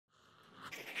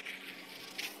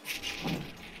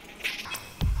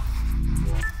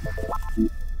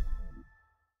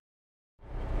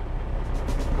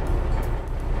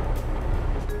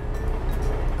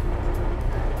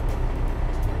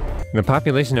The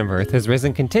population of Earth has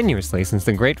risen continuously since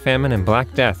the Great Famine and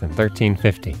Black Death in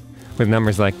 1350. With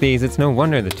numbers like these, it's no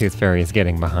wonder the Tooth Fairy is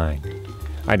getting behind.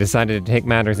 I decided to take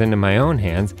matters into my own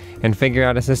hands and figure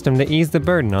out a system to ease the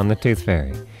burden on the Tooth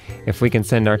Fairy. If we can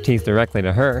send our teeth directly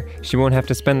to her, she won't have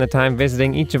to spend the time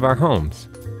visiting each of our homes.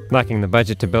 Lacking the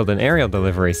budget to build an aerial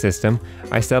delivery system,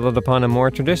 I settled upon a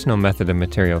more traditional method of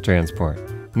material transport: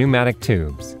 pneumatic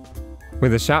tubes.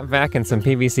 With a shop vac and some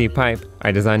PVC pipe,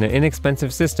 I designed an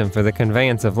inexpensive system for the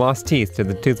conveyance of lost teeth to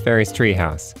the Tooth Fairy's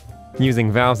treehouse.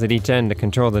 Using valves at each end to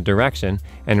control the direction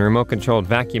and a remote-controlled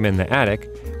vacuum in the attic,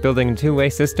 building a two-way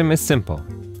system is simple.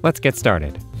 Let's get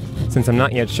started. Since I'm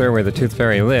not yet sure where the Tooth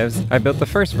Fairy lives, I built the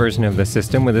first version of the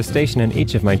system with a station in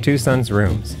each of my two sons'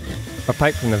 rooms. A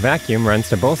pipe from the vacuum runs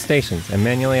to both stations, and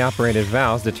manually operated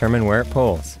valves determine where it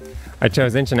pulls. I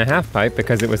chose 1.5-inch pipe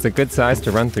because it was a good size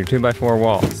to run through 2x4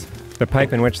 walls. The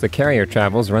pipe in which the carrier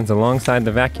travels runs alongside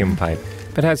the vacuum pipe,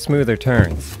 but has smoother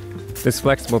turns. This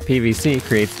flexible PVC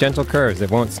creates gentle curves that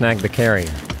won't snag the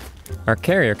carrier. Our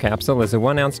carrier capsule is a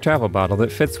 1-ounce travel bottle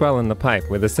that fits well in the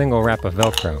pipe with a single wrap of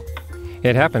Velcro.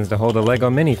 It happens to hold a Lego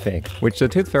minifig, which the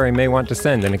Tooth Fairy may want to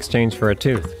send in exchange for a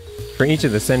tooth. For each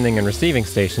of the sending and receiving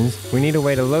stations, we need a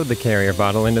way to load the carrier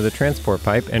bottle into the transport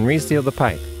pipe and reseal the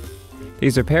pipe.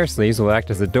 These repair sleeves will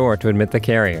act as a door to admit the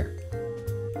carrier.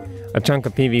 A chunk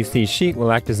of PVC sheet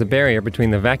will act as a barrier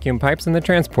between the vacuum pipes and the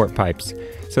transport pipes,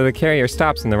 so the carrier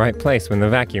stops in the right place when the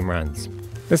vacuum runs.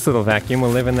 This little vacuum will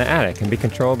live in the attic and be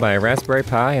controlled by a Raspberry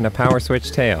Pi and a power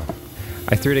switch tail.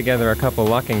 I threw together a couple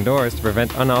locking doors to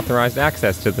prevent unauthorized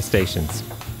access to the stations.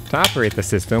 To operate the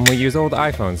system, we use old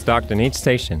iPhones docked in each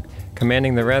station,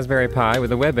 commanding the Raspberry Pi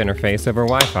with a web interface over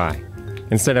Wi-Fi.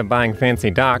 Instead of buying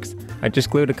fancy docks, I just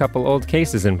glued a couple old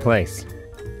cases in place.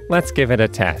 Let's give it a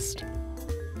test.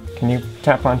 Can you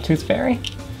tap on Tooth Fairy?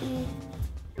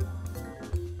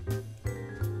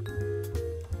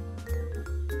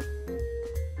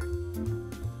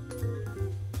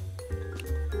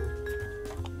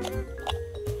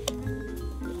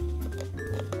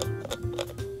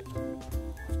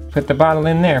 Put the bottle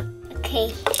in there.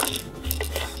 Okay.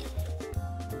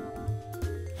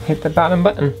 Hit the bottom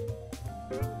button.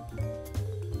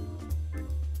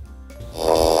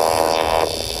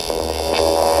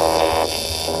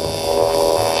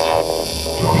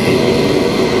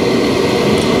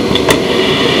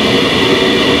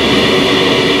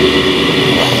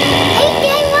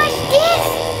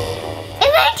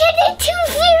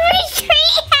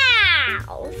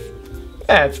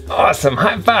 That's awesome!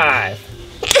 High five!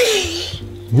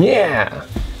 Yeah!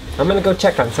 I'm gonna go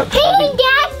check on something. Hey,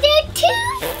 that's the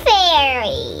Tooth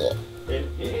Fairy! It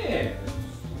is!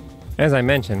 As I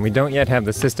mentioned, we don't yet have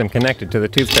the system connected to the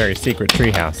Tooth Fairy's secret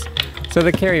treehouse, so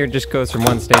the carrier just goes from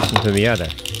one station to the other.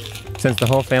 Since the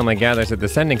whole family gathers at the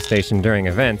sending station during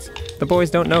events, the boys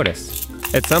don't notice.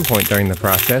 At some point during the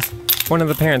process, one of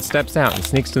the parents steps out and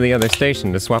sneaks to the other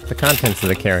station to swap the contents of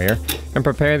the carrier and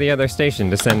prepare the other station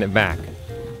to send it back.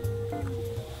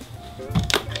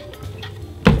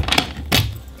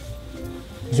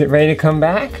 Is it ready to come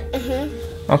back?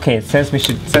 Mm-hmm. Okay, it says we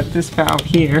should set this valve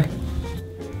here.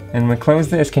 And we close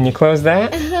this. Can you close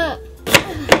that?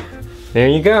 There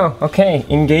you go. Okay,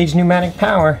 engage pneumatic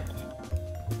power.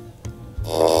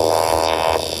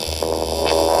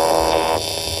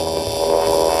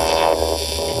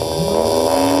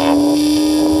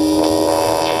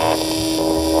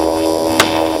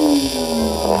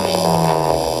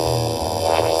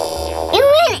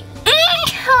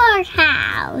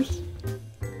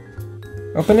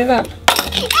 Open it up.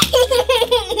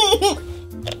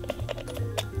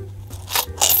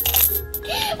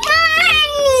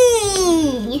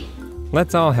 Mommy!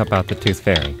 Let's all help out the Tooth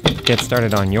Fairy. Get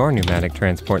started on your pneumatic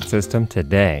transport system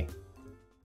today.